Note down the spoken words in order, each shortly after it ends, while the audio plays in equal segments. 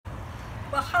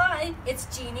Well, hi, it's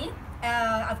Jeannie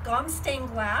of Gomm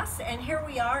Stained Glass, and here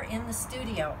we are in the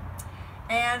studio.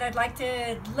 And I'd like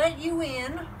to let you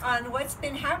in on what's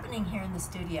been happening here in the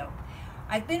studio.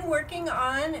 I've been working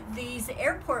on these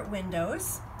airport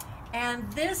windows, and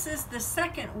this is the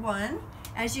second one.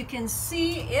 As you can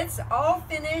see, it's all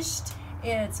finished.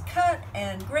 It's cut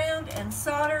and ground and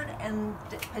soldered and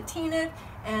patinaed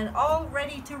and all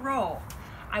ready to roll.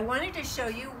 I wanted to show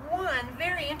you one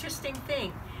very interesting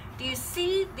thing. Do you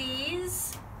see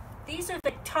these? These are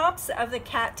the tops of the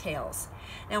cattails.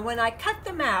 Now when I cut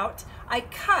them out, I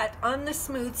cut on the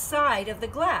smooth side of the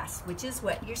glass, which is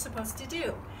what you're supposed to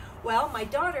do. Well, my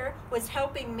daughter was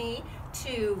helping me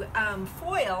to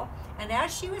foil, and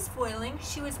as she was foiling,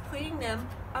 she was putting them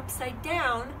upside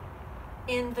down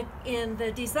in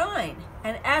the design.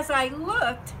 And as I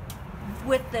looked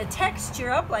with the texture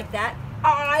up like that,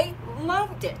 I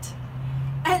loved it.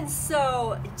 And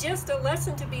so, just a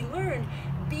lesson to be learned,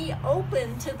 be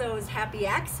open to those happy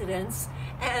accidents,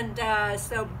 and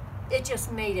so it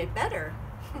just made it better.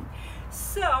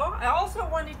 So, I also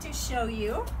wanted to show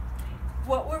you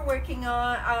what we're working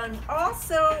on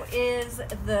also is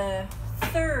the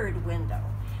third window.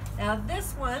 Now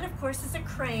this one, of course, is a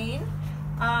crane.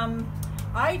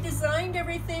 I designed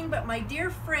everything, but my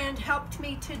dear friend helped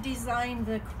me to design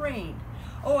the crane.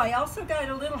 Oh, I also got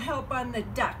a little help on the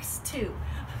ducks too,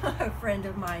 a friend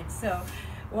of mine. So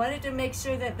wanted to make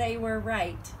sure that they were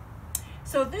right.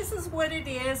 So this is what it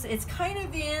is. It's kind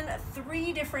of in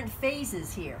 3 different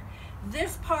phases here.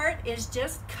 This part is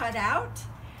just cut out.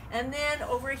 And then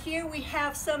over here we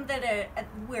have some that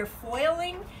we're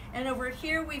foiling. And over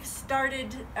here we've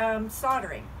started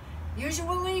soldering.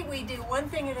 Usually we do one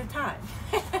thing at a time.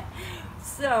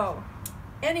 So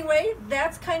anyway,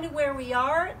 that's kind of where we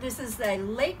are. This is the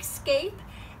lakescape,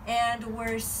 and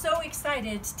we're so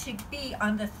excited to be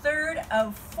on the 3rd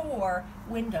of 4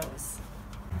 windows.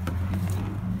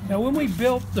 Now when we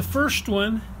built the first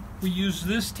one, we used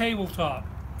this tabletop,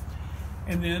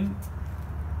 and then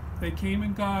they came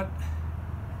and got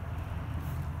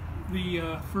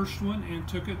the first one and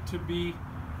took it to be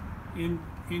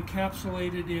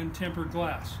encapsulated in tempered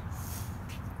glass.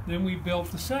 Then we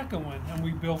built the second one, and we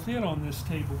built it on this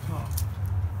tabletop.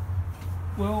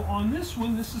 Well, on this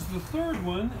one, this is the 3rd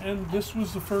one, and this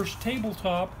was the first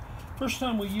tabletop. First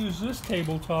time we used this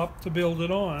tabletop to build it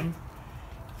on.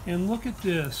 And look at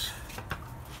this.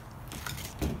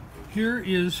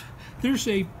 There's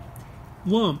a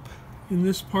lump in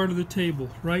this part of the table,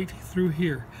 right through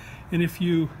here. And if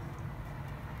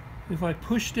I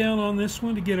push down on this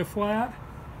one to get it flat,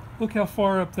 look how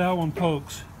far up that one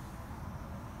pokes.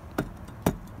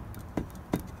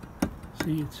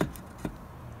 See,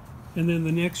 and then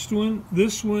the next one,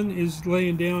 this one is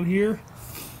laying down here,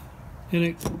 and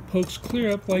it pokes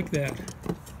clear up like that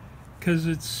because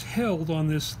it's held on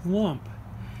this lump.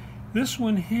 This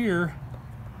one here,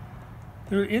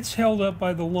 it's held up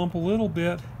by the lump a little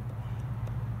bit,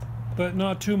 but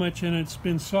not too much, and it's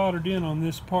been soldered in on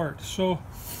this part. So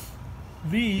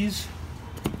these,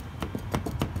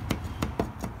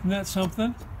 isn't that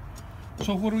something?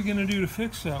 So what are we going to do to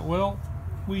fix that? Well,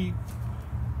 we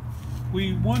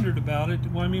wondered about it.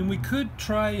 Well, I mean, we could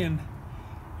try and,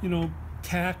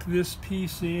 tack this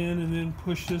piece in and then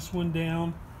push this one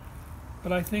down,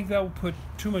 but I think that will put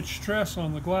too much stress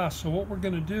on the glass. So what we're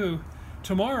going to do,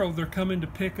 tomorrow they're coming to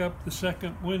pick up the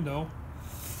second window,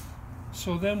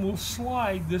 so then we'll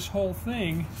slide this whole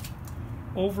thing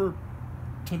over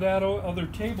to that other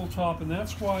tabletop, and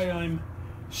that's why I'm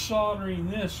soldering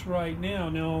this right now.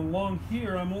 Now along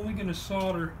here, I'm only going to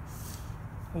solder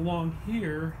along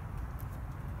here,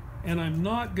 and I'm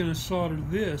not going to solder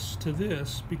this to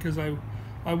this because I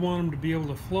want them to be able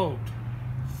to float.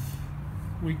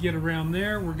 We get around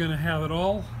there, we're going to have it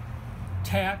all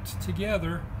tacked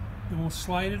together, and we'll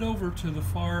slide it over to the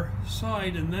far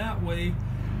side, and that way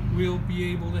we'll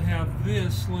be able to have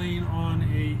this laying on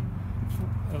a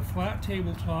flat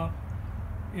tabletop,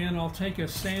 and I'll take a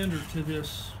sander to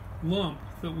this lump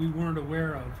that we weren't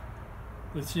aware of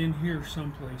that's in here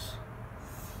someplace.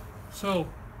 So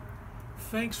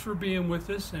thanks for being with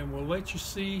us, and we'll let you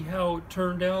see how it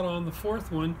turned out on the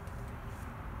 4th one.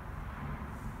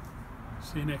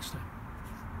 See you next time.